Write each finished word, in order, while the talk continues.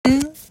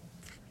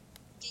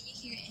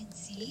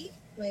see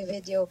my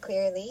video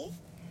clearly?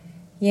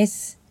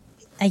 Yes,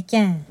 I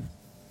can.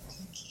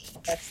 Okay,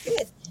 that's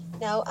good.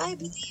 Now, I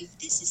believe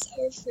this is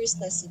our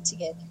first lesson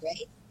together,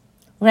 right?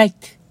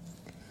 Right.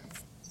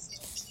 Is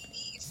it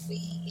okay if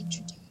we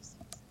introduce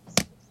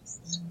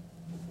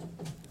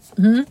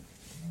Hmm?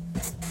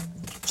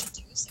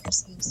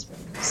 ourselves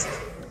first?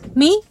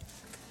 Me?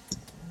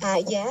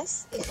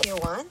 Yes, if you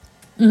want.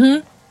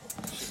 Mm-hmm.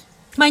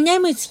 My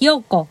name is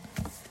Yoko.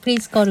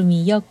 Please call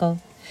me Yoko.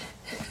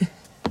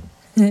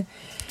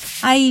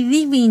 I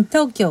live in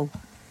Tokyo.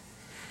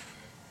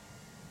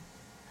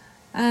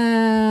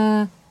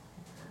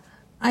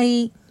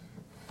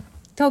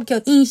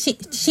 Tokyo in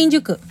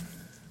Shinjuku.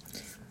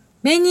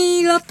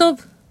 Many lot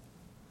of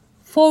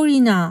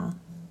foreigner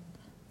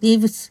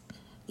lives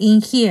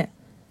in here.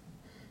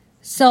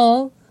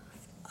 So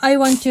I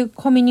want to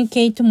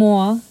communicate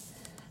more.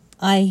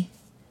 I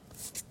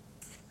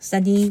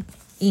study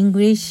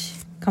English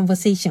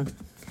conversation.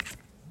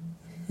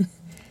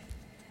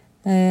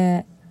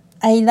 I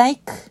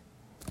like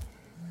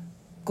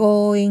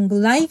going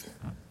live.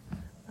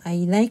 I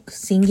like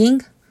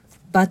singing,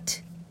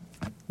 but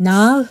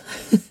now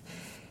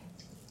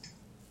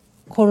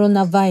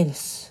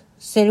coronavirus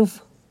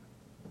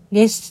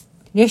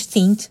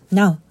self-restraint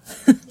now.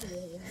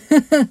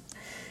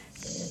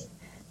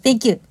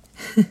 Thank you.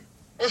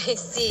 I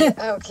see.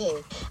 Okay.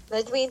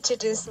 Let me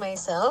introduce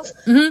myself.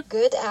 Mm-hmm.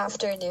 Good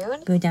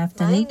afternoon. Good My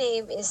afternoon.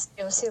 name is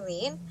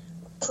Jocelyn.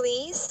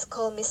 Please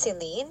call me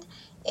Celine,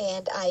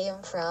 and I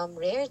am from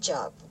Rare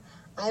Job.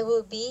 I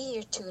will be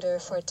your tutor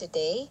for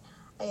today.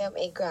 I am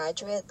a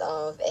graduate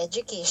of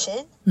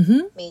education, Mm-hmm.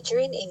 major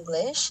in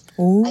English.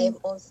 Oh, I am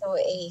also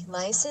a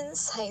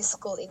licensed high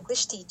school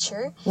English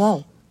teacher,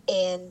 wow.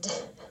 and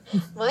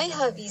my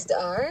hobbies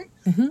are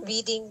Mm-hmm.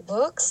 reading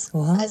books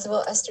Wow. as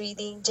well as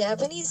reading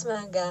Japanese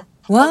manga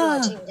and Wow.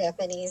 watching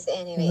Japanese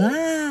anime.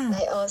 Wow.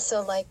 I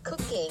also like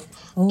cooking,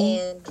 Oh.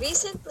 and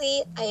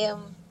recently I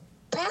am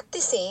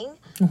practicing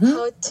Mm-hmm.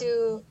 how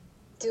to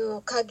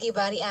do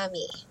kagibari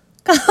ami.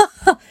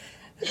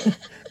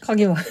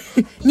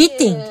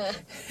 Knitting. Yeah.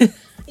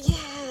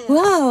 Yeah.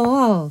 Wow,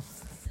 wow.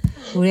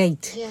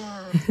 Great.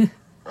 Yeah.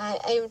 I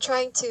am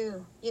trying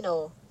to,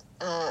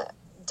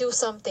 do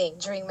something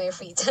during my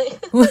free time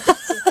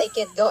since I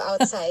can't go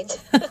outside.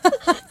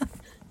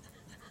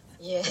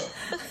 Yeah.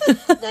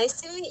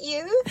 Nice to meet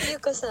you,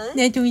 Yuko-san.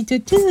 Nice to meet you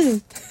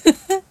too.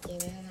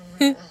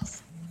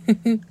 Yes.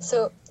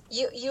 So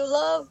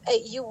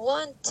you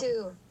want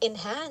to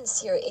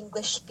enhance your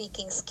English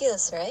speaking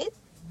skills, right?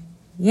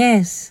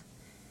 Yes.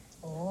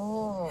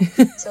 Oh.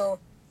 So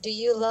do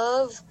you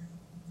love,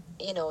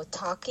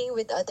 talking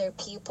with other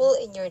people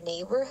in your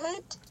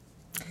neighborhood?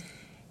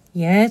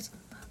 Yes.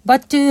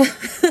 But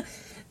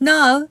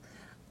now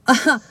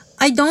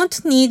I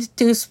don't need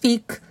to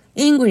speak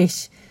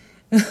English.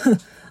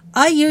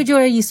 I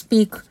usually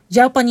speak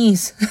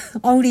Japanese,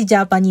 only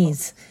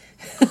Japanese.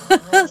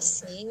 I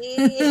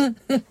see.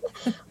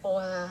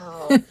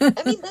 Wow.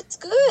 I mean, that's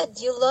good.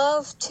 You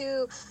love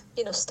to,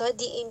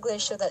 study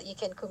English so that you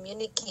can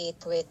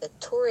communicate with the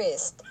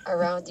tourists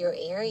around your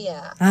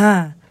area.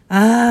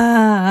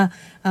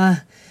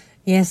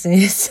 Yes,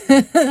 yes.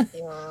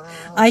 Wow.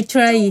 I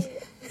try.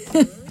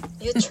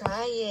 You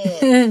try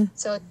it.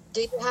 So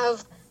do you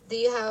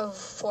have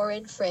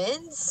foreign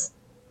friends?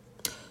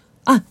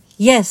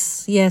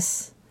 Yes,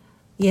 yes.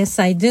 Yes,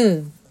 I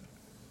do.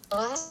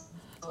 Wow.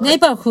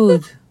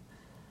 Neighborhood.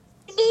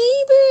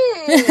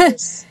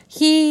 Neighbors.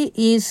 He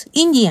is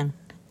Indian.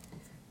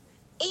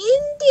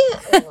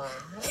 India. Wow.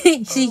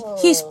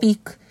 He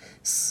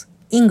speaks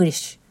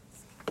English.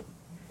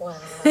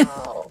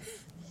 Wow.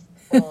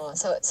 Oh,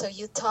 so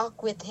you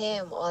talk with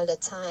him all the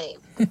time.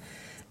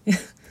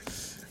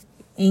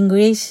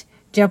 English,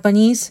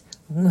 Japanese,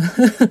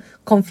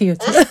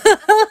 confused.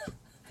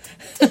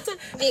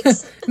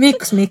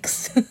 Mix.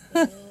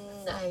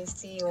 I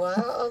see.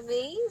 Wow,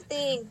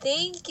 amazing.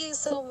 Thank you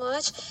so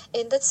much.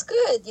 And that's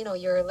good.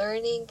 You're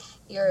learning,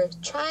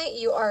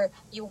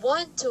 you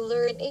want to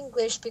learn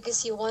English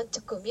because you want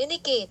to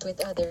communicate with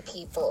other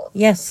people.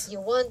 Yes. You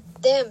want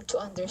them to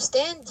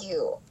understand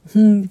you.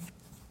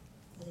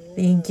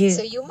 Thank you.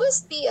 So you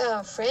must be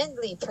a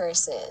friendly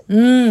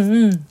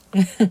person.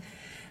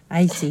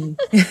 I see.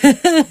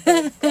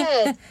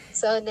 Good.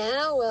 So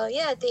now,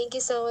 thank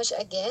you so much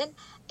again.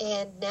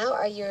 And now,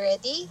 are you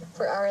ready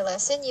for our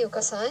lesson,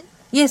 Yuko-san?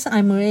 Yes,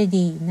 I'm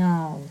ready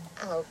now.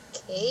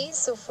 Okay,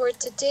 so for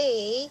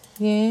today,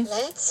 Yes.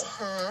 let's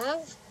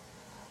have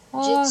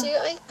Jitsu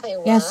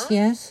Aikaiwa.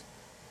 Yes.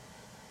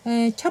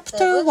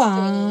 Chapter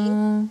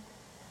 1,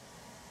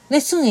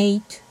 Lesson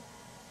 8.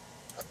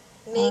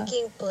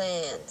 Making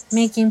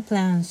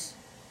plans.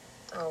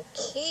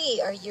 Okay,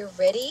 are you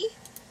ready?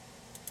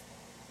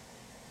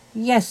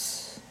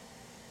 Yes.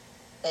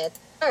 Let's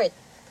start.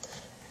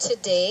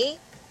 Today,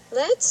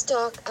 let's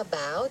talk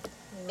about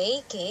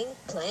making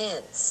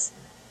plans.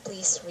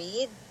 Please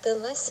read the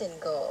lesson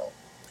goal.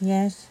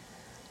 Yes.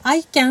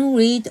 I can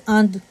read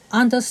and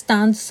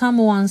understand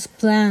someone's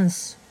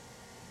plans.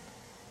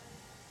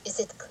 Is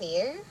it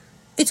clear?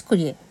 It's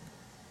clear.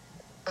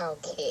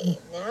 Okay,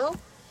 now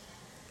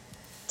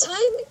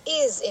time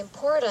is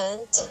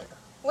important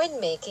when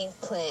making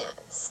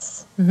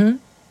plans. Mm-hmm.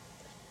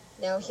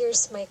 Now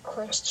here's my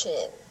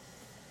question.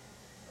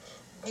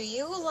 Do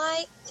you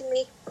like to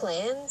make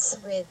plans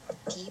with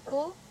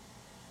people?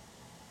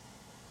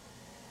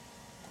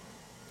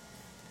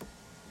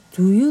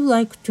 Do you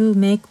like to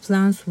make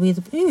plans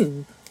with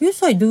you?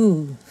 Yes, I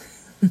do.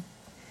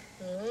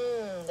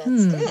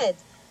 That's good.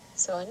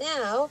 So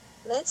now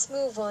let's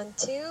move on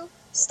to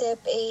step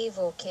A,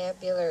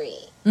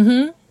 vocabulary.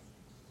 Mm-hmm.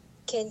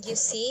 Can you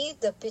see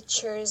the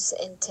pictures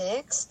and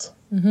text?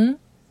 Mm-hmm.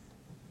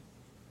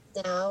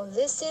 Now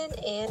listen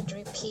and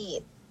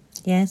repeat.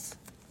 Yes.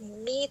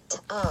 Meet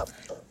up.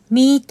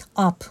 Meet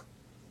up.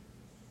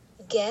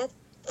 Get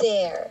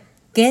there.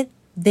 Get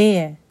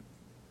there.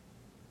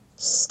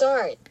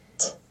 Start.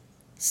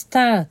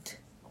 Start.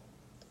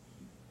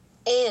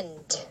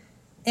 End.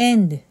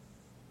 End.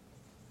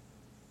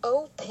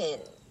 Open.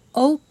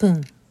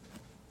 Open.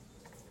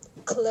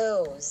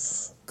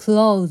 Close.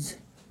 Close.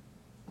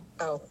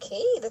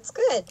 Okay, that's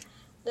good.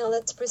 Now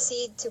let's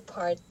proceed to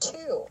part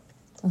 2.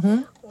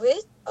 Uh-huh.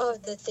 Which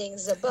of the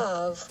things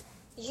above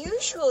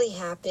usually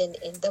happen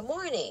in the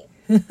morning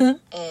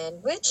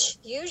and which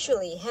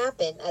usually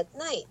happen at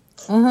night?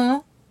 Uh-huh.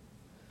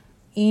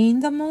 In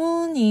the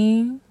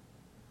morning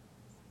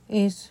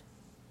is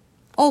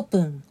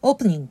opening.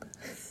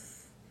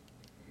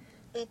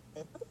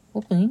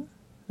 Opening?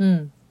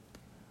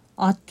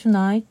 At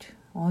night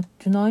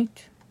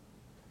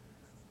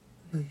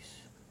is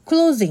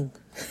closing.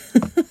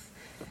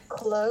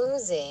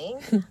 Closing.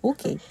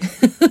 Okay.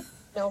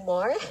 No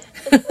more?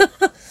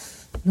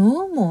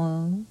 No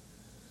more.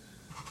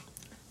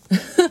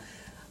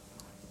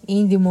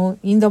 In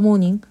the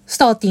morning,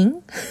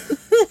 starting.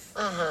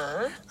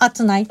 Uh-huh. At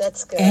night,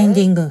 That's good.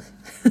 ending.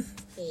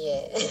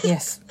 Yeah.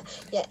 Yes.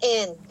 Yeah,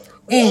 end.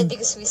 We End. end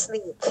because we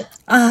sleep.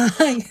 Ah,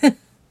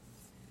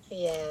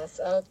 Yes.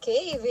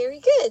 Okay, very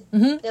good.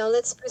 Mhm. Now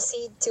let's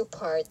proceed to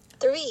part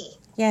 3.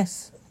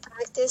 yes.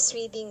 Practice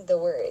reading the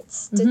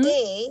words. Mhm.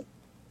 Today,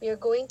 we are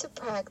going to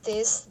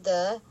practice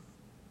the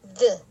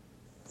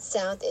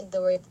sound in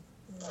the word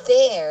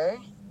there.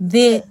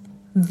 The,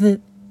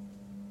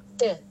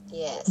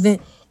 Yes. the,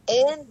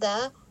 And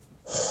the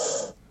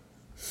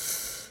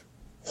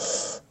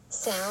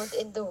sound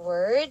in the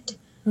word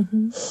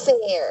mhm.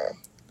 fair.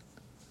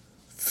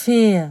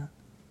 Fair.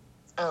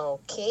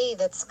 Okay,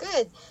 that's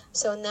good.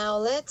 So now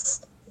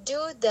let's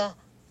do the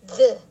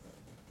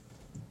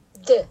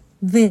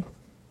The,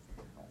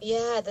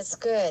 Yeah, that's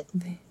good.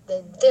 the.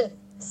 The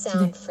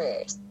sound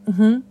first.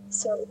 Mm-hmm.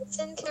 So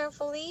listen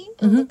carefully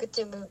and look at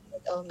the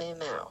movement of my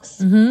mouth.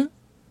 Mm-hmm.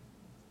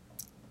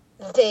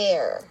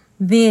 There.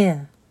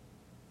 There.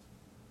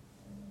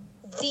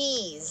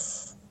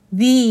 These.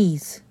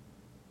 These.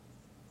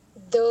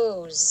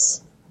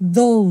 Those.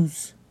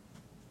 Those.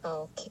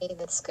 Okay,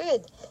 that's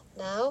good.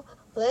 Now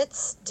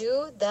let's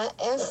do the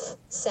F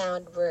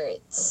sound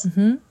words.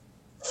 Mm-hmm.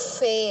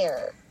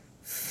 Fair.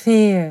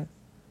 Fair.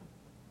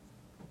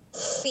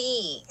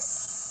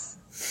 Feast.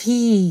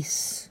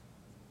 Feast.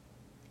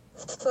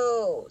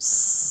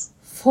 Foes.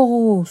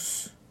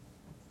 Force.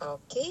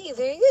 Okay,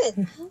 very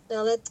good.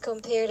 Now let's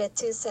compare the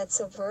two sets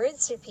of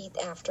words. Repeat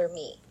after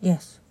me.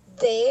 Yes.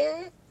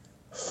 There.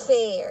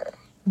 Fair.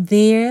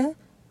 There.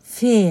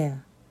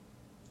 Fair.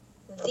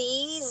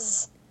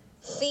 These.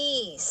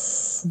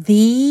 Feasts.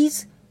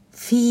 These.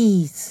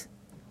 Fees.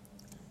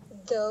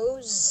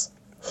 Those.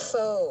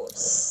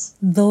 Foes.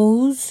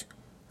 Those.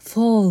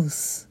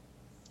 Foes.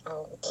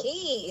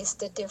 Okay, is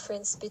the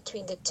difference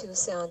between the two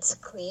sounds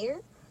clear?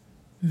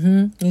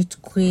 Mm-hmm. It's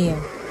clear.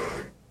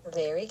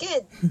 Very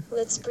good.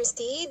 Let's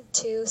proceed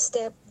to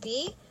step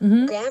B,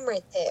 Mm-hmm. grammar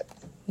tip.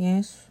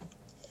 Yes.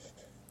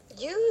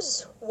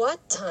 Use what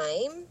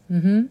time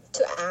Mm-hmm.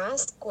 to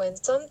ask when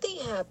something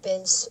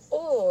happens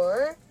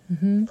or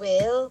Mm-hmm.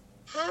 will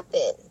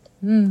happen.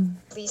 Mm.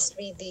 Please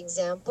read the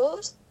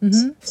examples.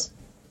 Mm-hmm.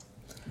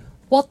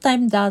 What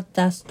time does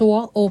the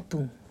store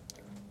open?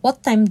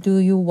 What time do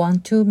you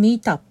want to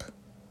meet up?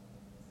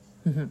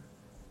 Mm-hmm.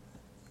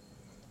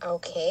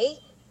 Okay.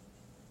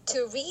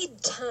 To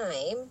read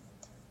time,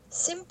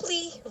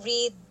 simply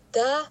read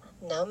the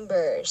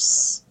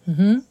numbers.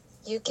 Mm-hmm.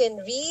 You can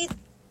read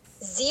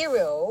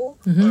 0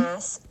 Mhm.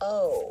 as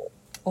O.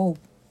 Oh.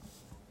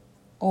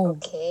 Oh.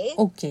 Okay.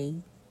 Okay.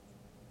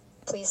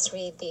 Please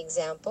read the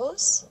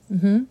examples.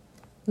 Mm-hmm.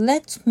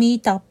 Let's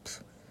meet up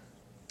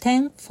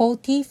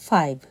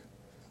 10:45.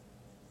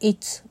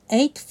 It's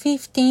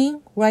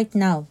 8:15 right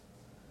now.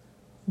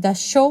 The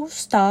show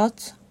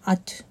starts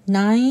at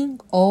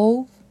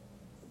 9:05.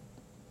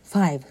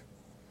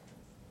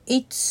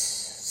 It's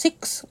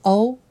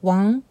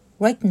 6:01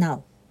 right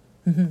now.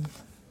 Mm-hmm.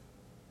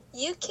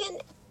 You can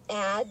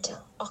add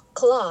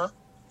o'clock,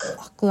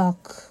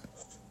 O'clock.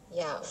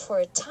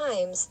 for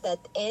times that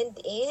end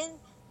in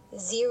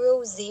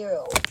 00.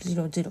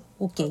 00.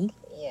 Okay.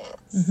 Yes.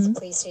 Mhm.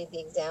 Please read the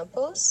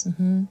examples.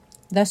 Mm-hmm.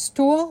 The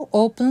store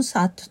opens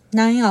at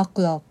 9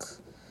 o'clock.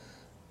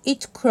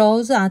 It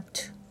closes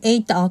at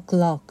 8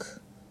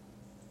 o'clock.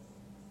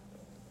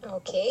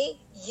 Okay.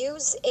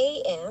 Use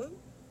AM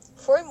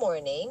for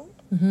morning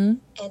Mm-hmm.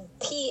 and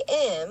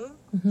PM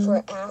Mm-hmm.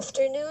 for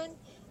afternoon,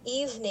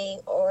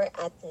 evening, or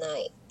at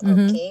night.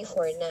 Mm-hmm. Okay,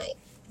 for night.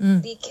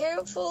 Mm. Be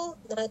careful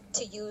not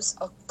to use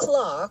a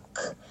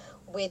clock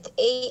with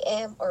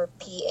AM or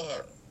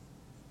PM.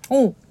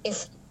 Oh.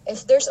 If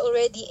there's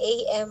already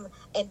AM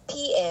and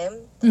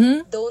PM,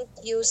 Mm-hmm. don't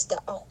use the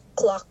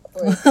clock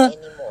word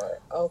anymore.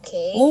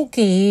 Okay?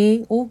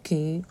 Okay.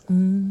 Okay.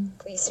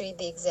 Please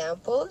read the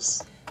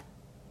examples.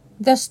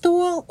 The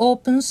store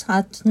opens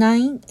at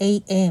 9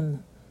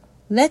 a.m.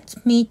 Let's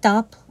meet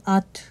up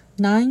at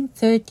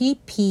 9:30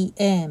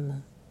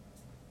 p.m.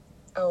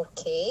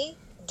 Okay.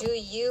 Do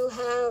you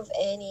have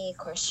any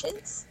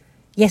questions?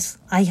 Yes,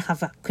 I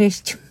have a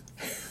question.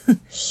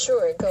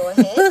 Sure, go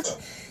ahead.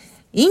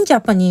 In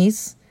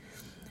Japanese,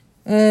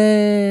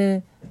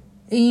 in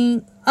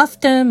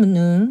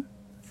afternoon,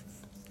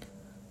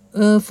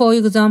 for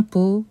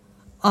example,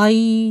 I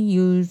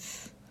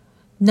use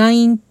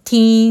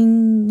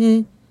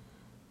 19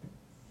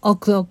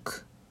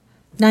 o'clock,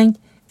 9,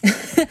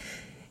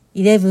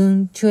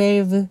 11,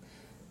 12,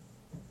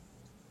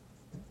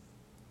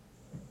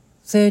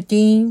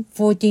 13,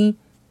 14,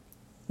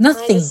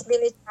 nothing, That's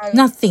military.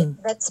 nothing,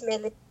 That's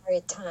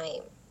military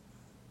time.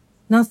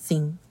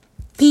 nothing,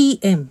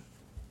 p.m.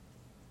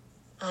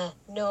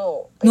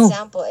 No. For No.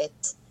 example,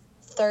 it's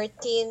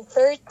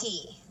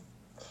 13:30.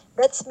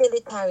 That's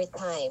military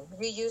time.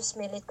 You use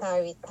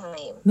military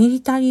time.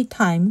 Military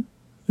time,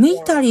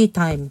 military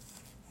time.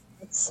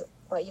 It's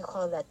what you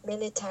call that,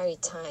 military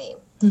time.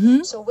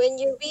 Mm-hmm. So when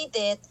you read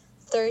it,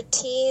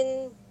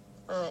 18,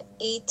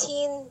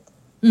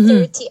 Mm-hmm.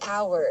 30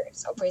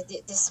 hours. Or for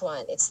this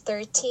one, it's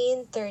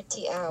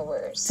 30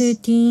 hours.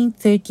 30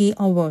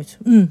 hours.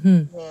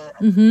 Mm-hmm. Yeah,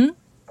 Mm-hmm.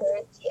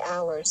 30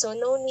 hours. So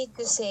no need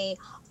to say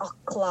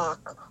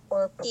o'clock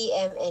or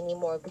PM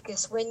anymore,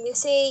 because when you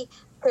say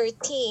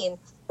 13,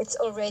 it's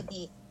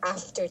already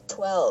after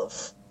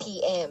 12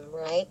 p.m.,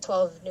 right?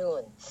 12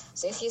 noon.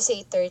 So if you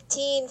say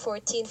 13,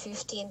 14,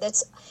 15,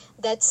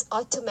 that's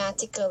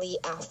automatically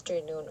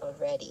afternoon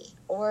already.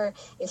 Or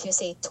if you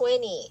say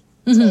 20,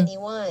 Mm-hmm.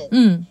 21,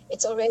 Mm.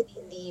 it's already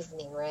in the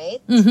evening, right?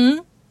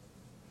 Mm-hmm.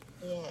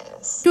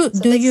 Yes. Do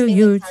So you that's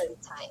use military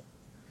time.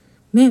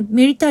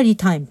 military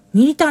time?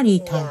 Military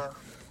time. Yeah.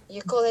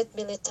 You call it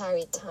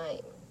military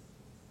time.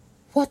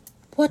 What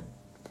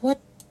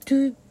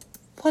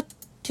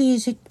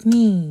does it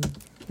mean?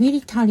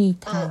 Military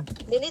time.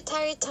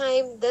 Military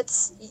time,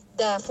 that's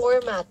the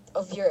format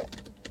of your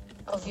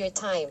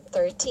time.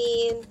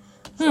 13,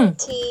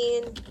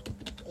 14.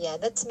 Yeah,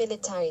 that's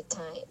military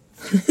time.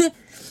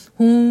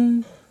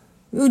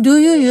 Do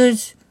you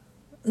use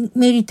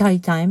military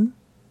time?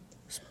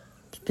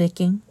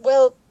 Speaking.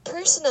 Well,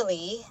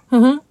 personally,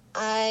 Uh-huh.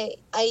 I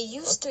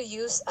used to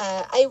use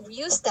I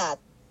use that.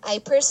 I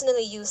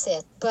personally use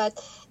it, but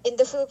in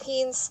the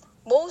Philippines,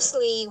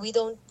 mostly we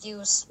don't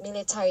use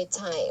military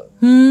time.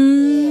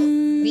 Yeah,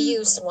 we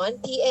use 1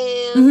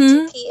 p.m.,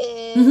 2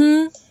 p.m.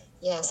 Mm-hmm.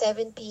 Yeah,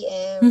 7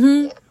 p.m.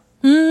 Mm-hmm. Yeah,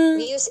 Mm.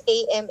 we use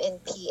AM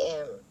and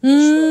PM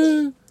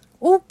usually.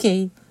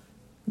 Okay.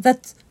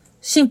 That's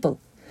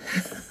simple.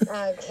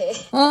 Okay.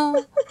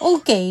 Oh,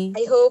 okay.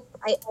 I hope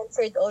I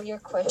answered all your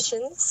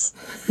questions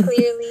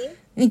clearly.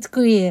 It's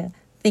clear.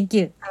 Thank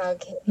you.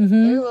 Okay,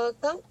 Mhm. you're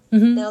welcome.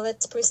 Mhm. Now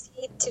let's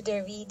proceed to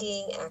the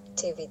reading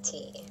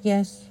activity.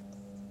 Yes.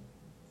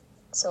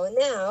 So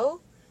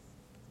now,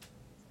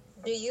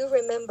 do you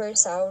remember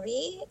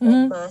Sauri Mhm.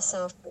 and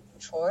Masa from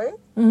before?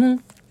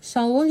 Mm-hmm.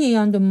 Saori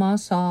and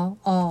Masa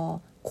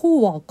are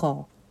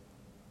co-worker.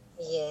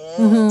 Yes,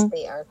 Mhm.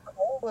 they are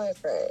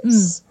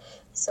co-workers.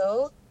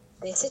 So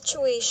the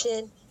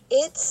situation,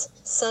 it's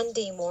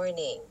Sunday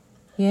morning.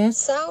 Yes.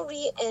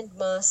 Sauri and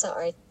Masa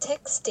are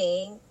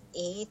texting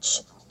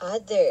each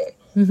other.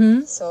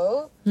 Mm-hmm.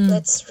 So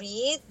let's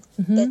read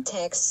the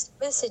text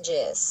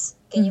messages.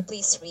 Can you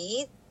please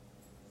read?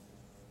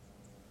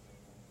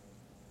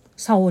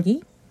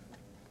 Saori.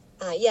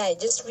 Yeah,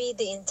 just read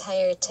the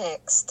entire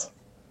text.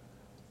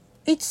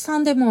 It's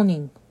Sunday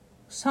morning.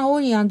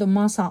 Saori and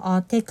Masa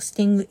are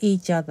texting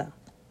each other.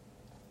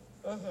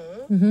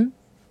 Mm-hmm.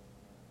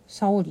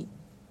 Saori.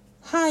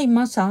 Hi,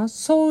 Masa.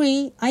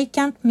 Sorry, I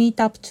can't meet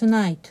up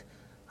tonight.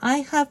 I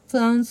have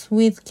plans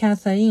with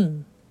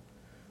Catherine.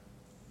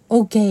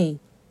 Okay.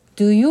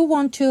 Do you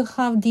want to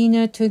have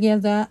dinner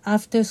together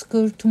after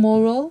school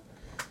tomorrow?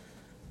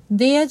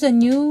 There's a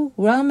new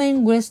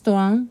ramen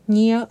restaurant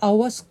near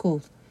our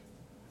school.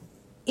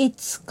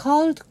 It's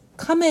called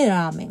Kame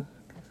Ramen.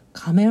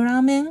 Kame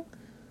Ramen?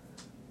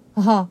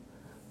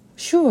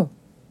 Sure.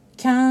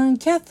 Can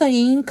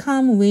Catherine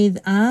come with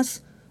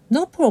us?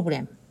 No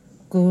problem.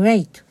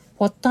 Great.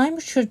 What time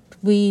should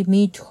we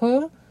meet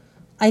her?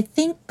 I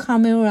think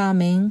Kame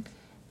Ramen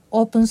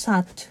opens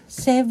at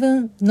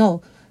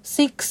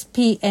 6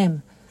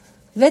 p.m.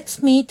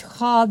 Let's meet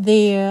her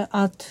there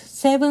at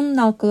 7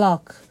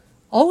 o'clock.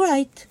 All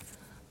right.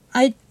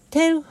 I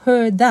tell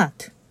her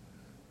that.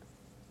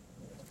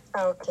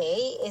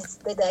 Okay, is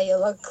the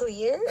dialogue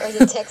clear or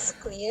the text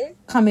clear?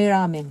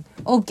 Cameraman.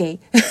 Okay.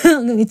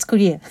 It's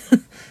clear.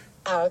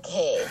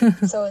 Okay,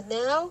 so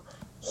now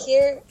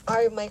here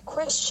are my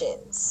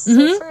questions. Mhm.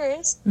 So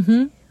first,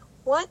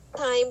 what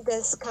time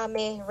does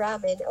Kame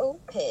Ramen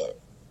open?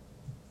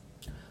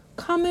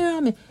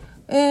 Cameraman.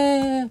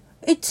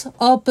 It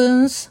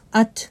opens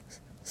at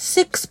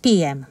 6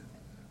 p.m.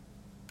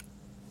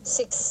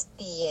 6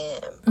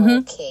 p.m. Mhm.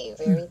 Okay,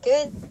 very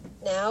good.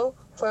 Now,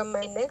 for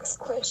my next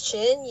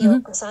question,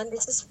 Yoko-san,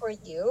 this is for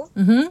you.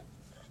 Mm-hmm.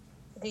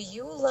 Do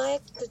you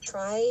like to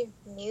try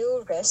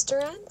new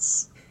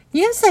restaurants?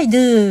 Yes, I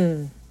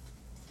do.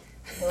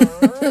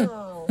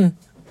 Wow.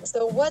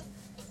 So what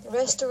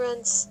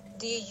restaurants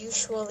do you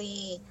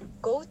usually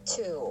go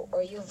to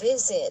or you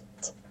visit?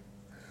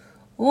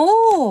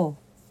 Oh.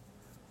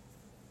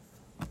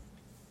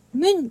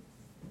 Many.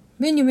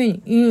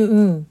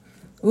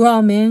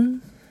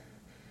 Ramen.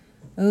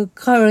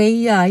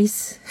 Curry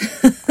rice.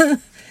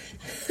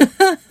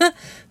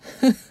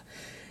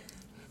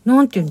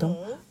 なんて言うんだ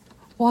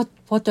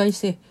what I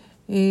say?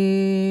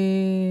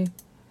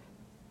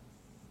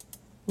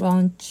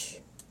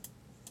 Lunch.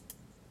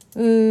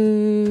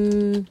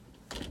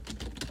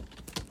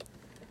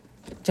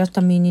 Just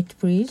a minute,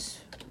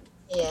 please.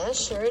 Yeah,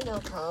 sure, no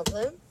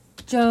problem.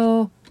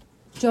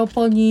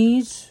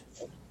 Japanese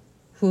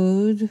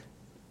food.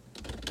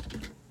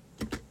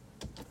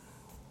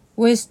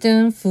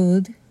 Western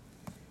food.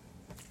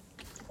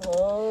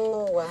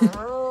 Oh,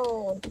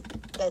 wow.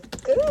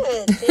 That's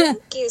good.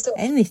 Thank you. So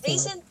Anything.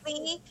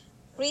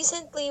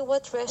 recently,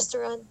 what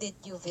restaurant did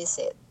you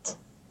visit?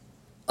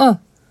 Oh,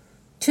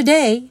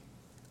 today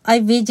I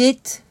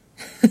visit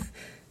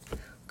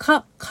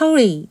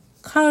curry.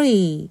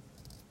 Curry.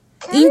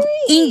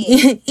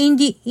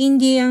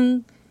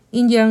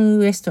 Indian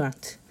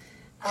restaurant.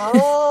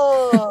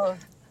 Oh,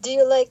 do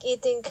you like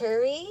eating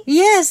curry?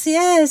 Yes,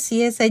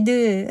 I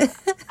do.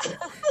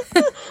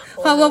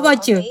 How Wow,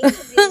 about you?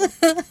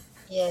 amazing.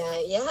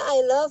 Yeah,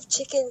 I love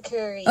chicken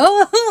curry.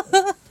 Oh,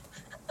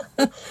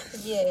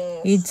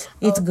 Yes.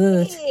 it's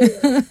good.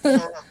 Okay.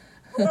 Yeah.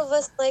 All of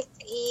us like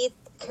to eat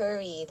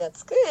curry.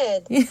 That's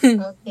good.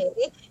 Okay.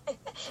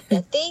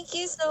 Yeah, thank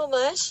you so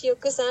much,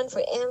 Yoko-san,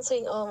 for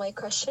answering all my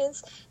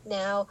questions.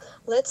 Now,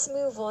 let's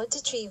move on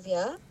to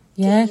trivia.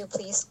 Yeah. Can you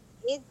please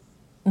read?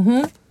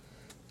 Mm-hmm.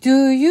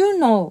 Do you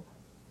know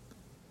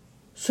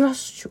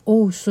slash?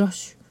 Oh,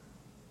 slash.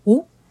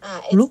 Oh,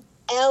 It's look.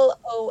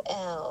 LOL.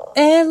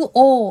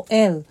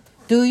 LOL.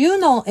 Do you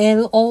know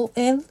LOL?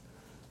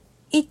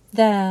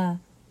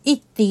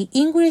 It's the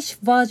English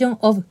version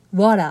of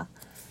wara.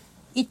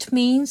 It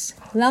means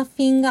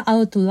laughing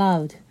out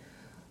loud.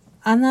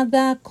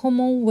 Another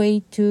common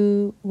way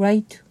to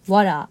write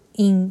wara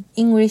in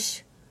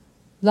English,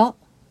 laugh,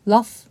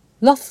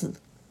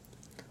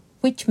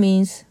 which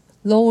means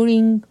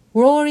rolling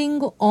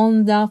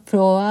on the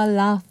floor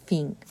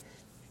laughing.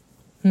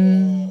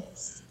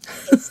 Yes.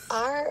 It's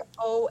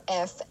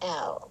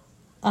ROFL.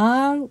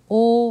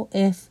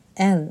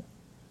 ROFL.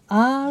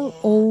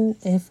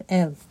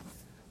 ROFL.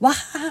 Wow.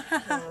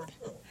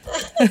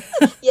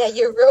 Yeah,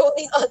 you're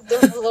rolling on the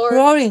floor.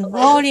 Rolling.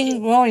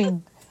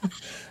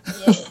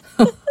 Yeah.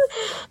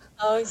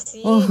 Oh,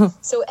 see. Oh.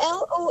 So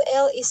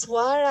LOL is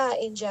wara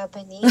in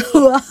Japanese.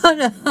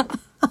 Wara.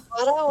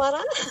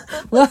 Wara?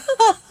 Wa-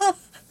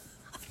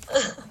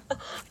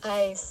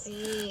 I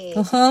see.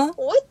 Uh-huh.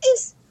 What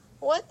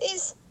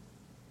is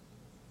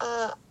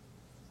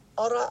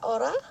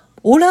ora?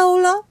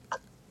 Ola.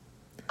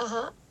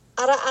 Uh-huh.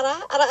 Ara. Ala.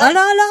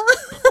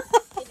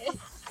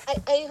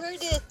 I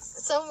heard it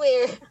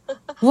somewhere.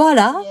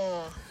 Wara.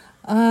 Yeah.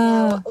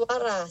 Uh,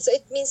 Wara. So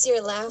it means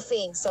you're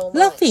laughing so much.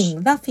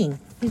 laughing.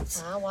 It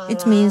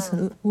wara. means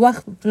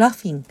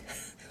laughing.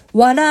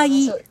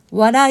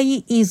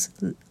 Warai is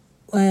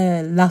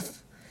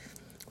laugh.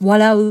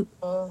 Warau.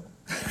 Oh.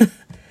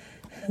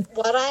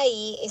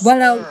 Warai is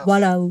laugh.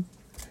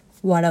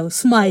 Warau.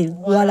 Smile.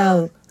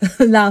 Wara.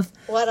 Warau. Laugh.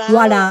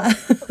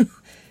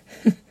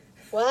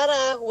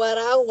 Wara.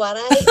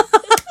 Warai.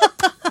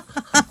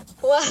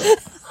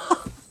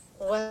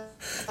 Wow,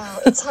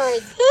 it's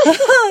hard.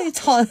 It's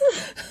hard.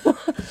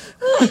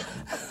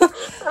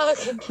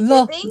 Okay.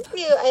 Lo- Thank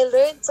you. I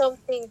learned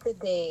something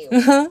today.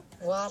 Uh-huh.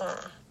 Wara.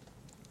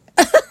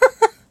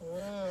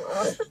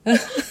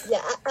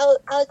 Yeah,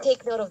 I'll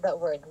take note of that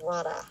word.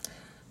 Wara.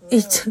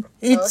 It's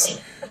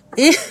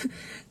Okay.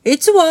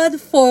 it's word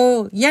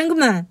for young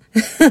man.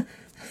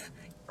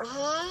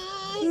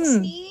 I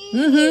see.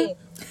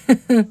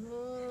 Mm-hmm.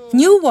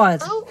 New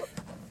word. Oh,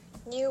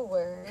 new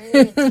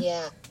word.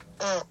 Yeah.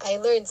 I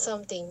learned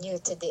something new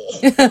today.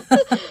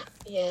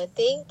 Yeah,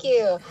 thank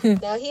you.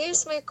 Now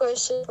here's my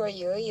question for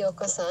you,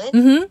 Yoko-san.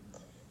 Mm-hmm.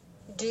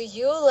 Do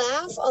you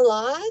laugh a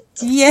lot?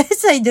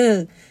 Yes, I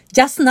do.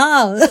 Just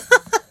now.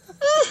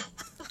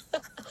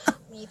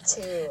 Me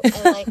too.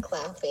 I like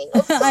laughing.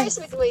 Of course,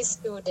 with my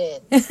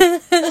students.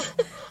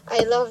 I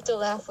love to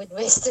laugh with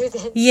my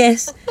students.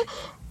 Yes,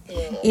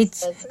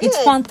 Yes, that's it's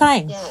good. fun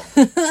time. Yeah.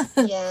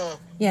 Yeah.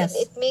 Yes.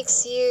 And it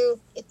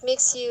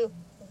makes you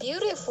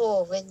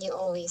beautiful when you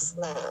always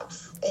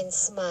laugh and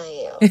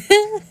smile.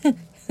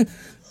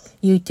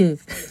 You too.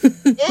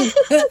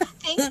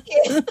 Thank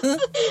you.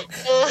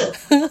 Now,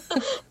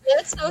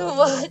 let's move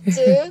on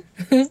to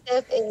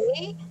step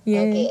A.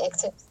 Yeah. Okay,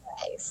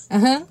 exercise.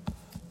 Uh-huh.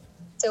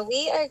 So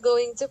we are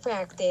going to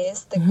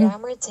practice the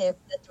grammar tip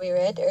that we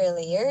read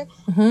earlier.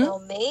 Now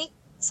make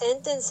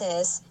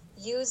sentences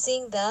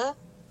using the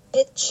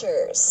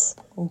pictures.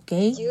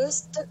 Okay.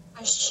 Use the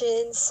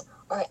questions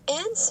or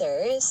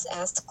answers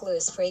as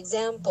clues. For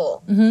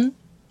example,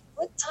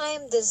 what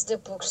time does the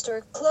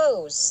bookstore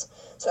close?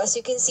 So as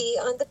you can see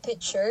on the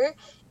picture,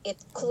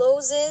 it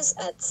closes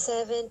at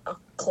 7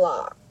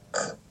 o'clock.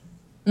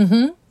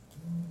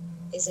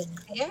 Is it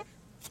clear?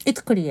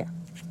 It's clear.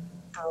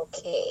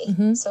 Okay.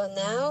 So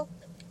now,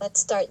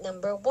 let's start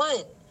number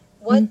 1.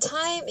 What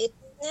time is it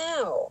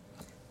now?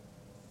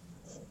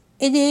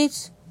 It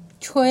is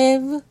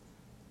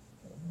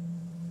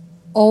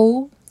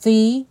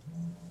 12:03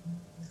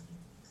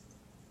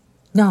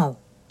 now.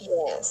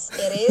 Yes,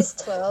 it is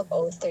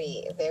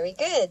 12:03. Very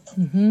good.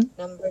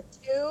 Number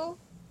 2.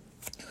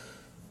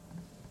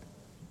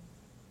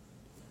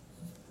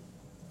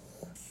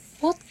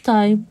 What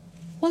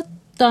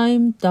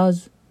time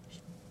does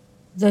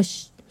the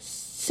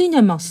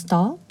cinema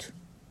start?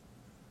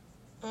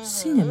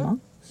 Cinema?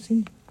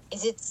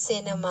 Is it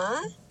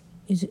cinema?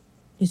 Is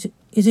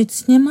it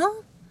cinema?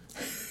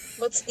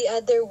 What's the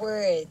other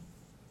word?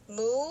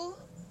 Movie?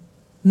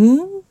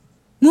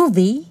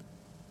 Movie?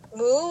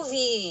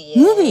 Movie.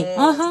 Movie.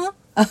 Yes.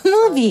 A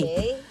movie.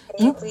 Okay.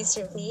 Can you please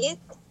repeat?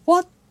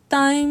 What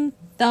time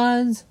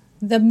does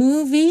the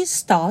movie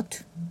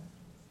start?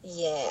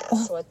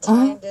 Yes. What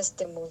time does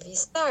the movie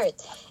start?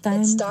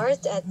 Time It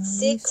starts at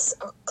 6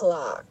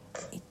 o'clock.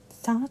 It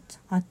starts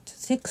at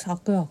 6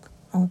 o'clock.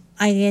 Oh,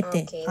 I get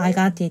it. Okay. I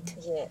got it.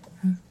 Yeah.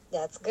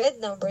 That's good.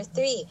 Number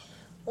 3.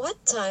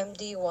 What time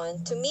do you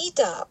want to meet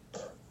up?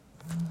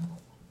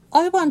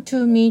 I want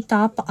to meet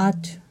up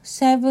at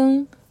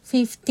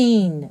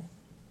 7:15.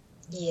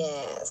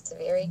 Yes.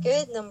 Very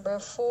good. Number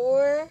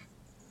 4.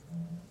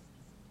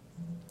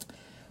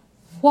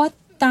 What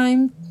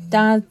time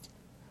does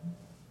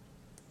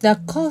the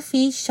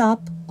coffee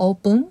shop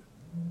open?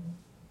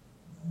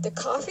 The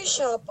coffee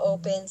shop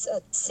opens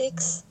at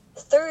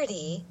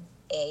 6:30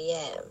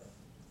 a.m.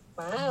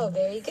 Wow,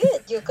 very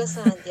good.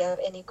 Yuko-san, do you have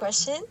any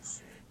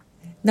questions?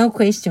 No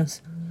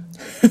questions.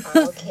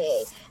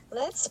 Okay,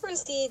 let's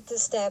proceed to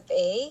step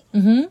A,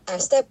 or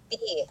step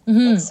B,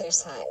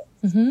 exercise.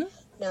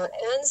 Now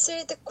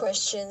answer the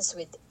questions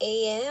with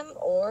AM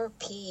or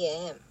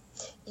PM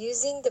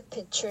using the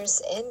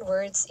pictures and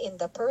words in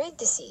the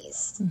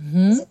parentheses.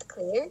 Is it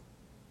clear?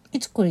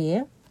 It's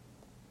clear.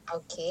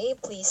 Okay,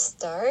 please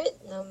start.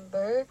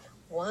 Number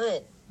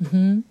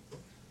 1.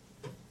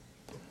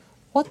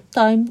 What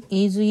time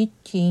is it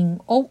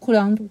in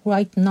Auckland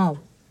right now?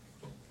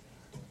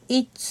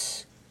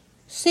 It's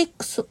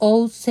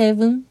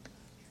 6:07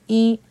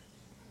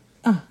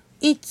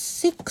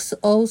 it's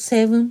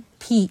 6:07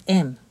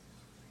 p.m.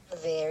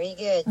 Very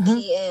good.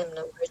 PM.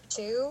 Number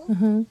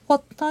 2.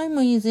 What time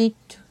is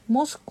it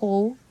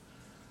Moscow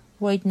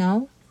right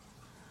now?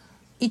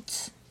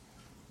 It's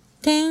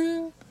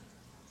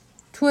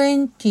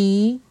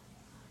 10:20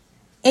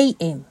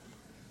 a.m.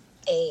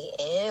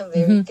 AM.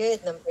 Very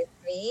good. Number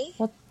 3.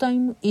 What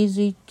time is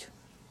it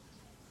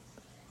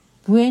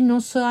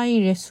Buenos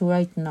Aires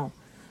right now?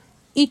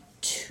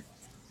 It's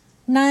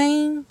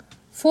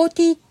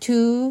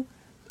 9:42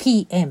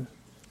 p.m.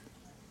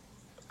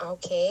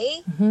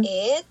 Okay.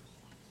 It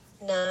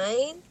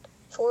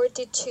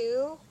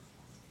 9:42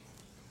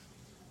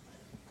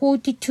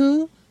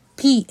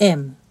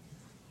 p.m.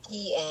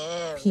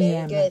 PM. Very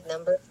PM. good.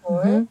 Number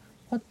 4.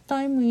 What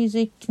time is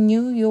it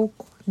New York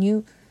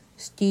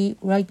City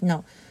right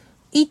now?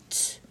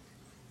 It's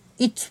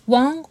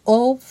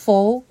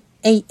 1:04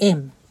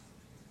 a.m.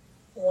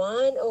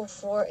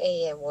 1:04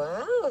 a.m.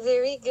 Wow,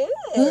 very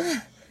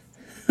good.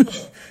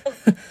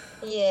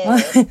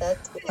 Yes,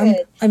 that's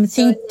good. I'm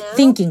So now-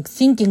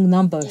 thinking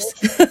numbers.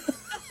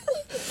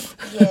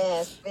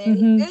 Yes,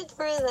 very good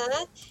for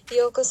that,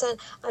 Yoko-san.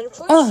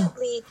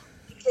 Unfortunately,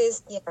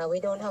 because we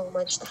don't have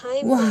much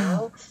time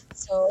now,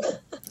 so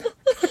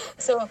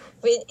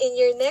in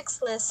your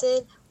next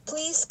lesson,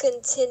 please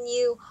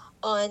continue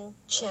on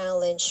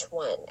challenge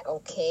 1.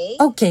 Okay.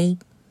 Okay.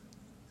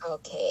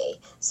 Okay.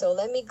 So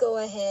let me go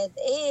ahead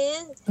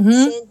and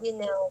send you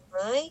now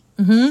my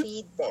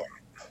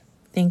feedback.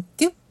 Thank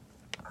you.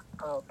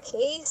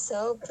 Okay,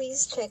 so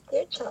please check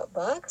your chat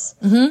box.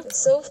 Mm-hmm.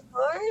 So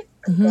far,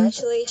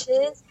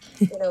 congratulations.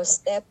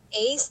 Step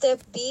A,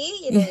 step B,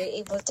 you're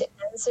able to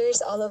answer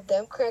all of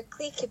them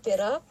correctly. Keep it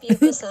up,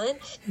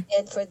 Yuko-san.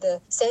 And for the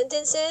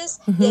sentences,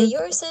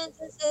 your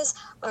sentences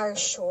are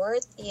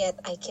short, yet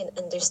I can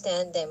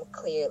understand them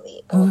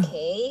clearly.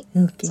 Okay?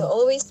 Okay. So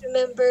always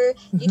remember,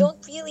 you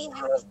don't really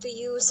have to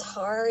use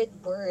hard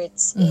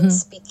words in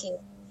speaking,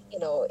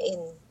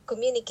 in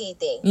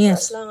communicating.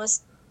 Yes. As long as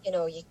you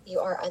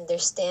are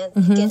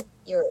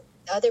your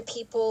other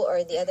people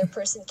or the other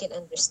person can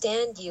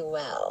understand you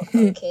well.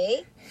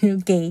 Okay.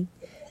 Okay.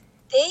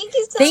 Thank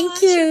you so Thank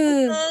much, you.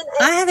 Yuka-san.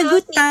 I had a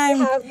good time.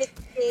 To have you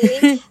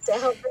today. So I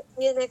hope to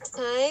see you next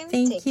time.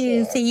 Thank Take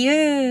you. care. See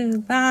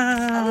you.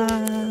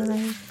 Bye.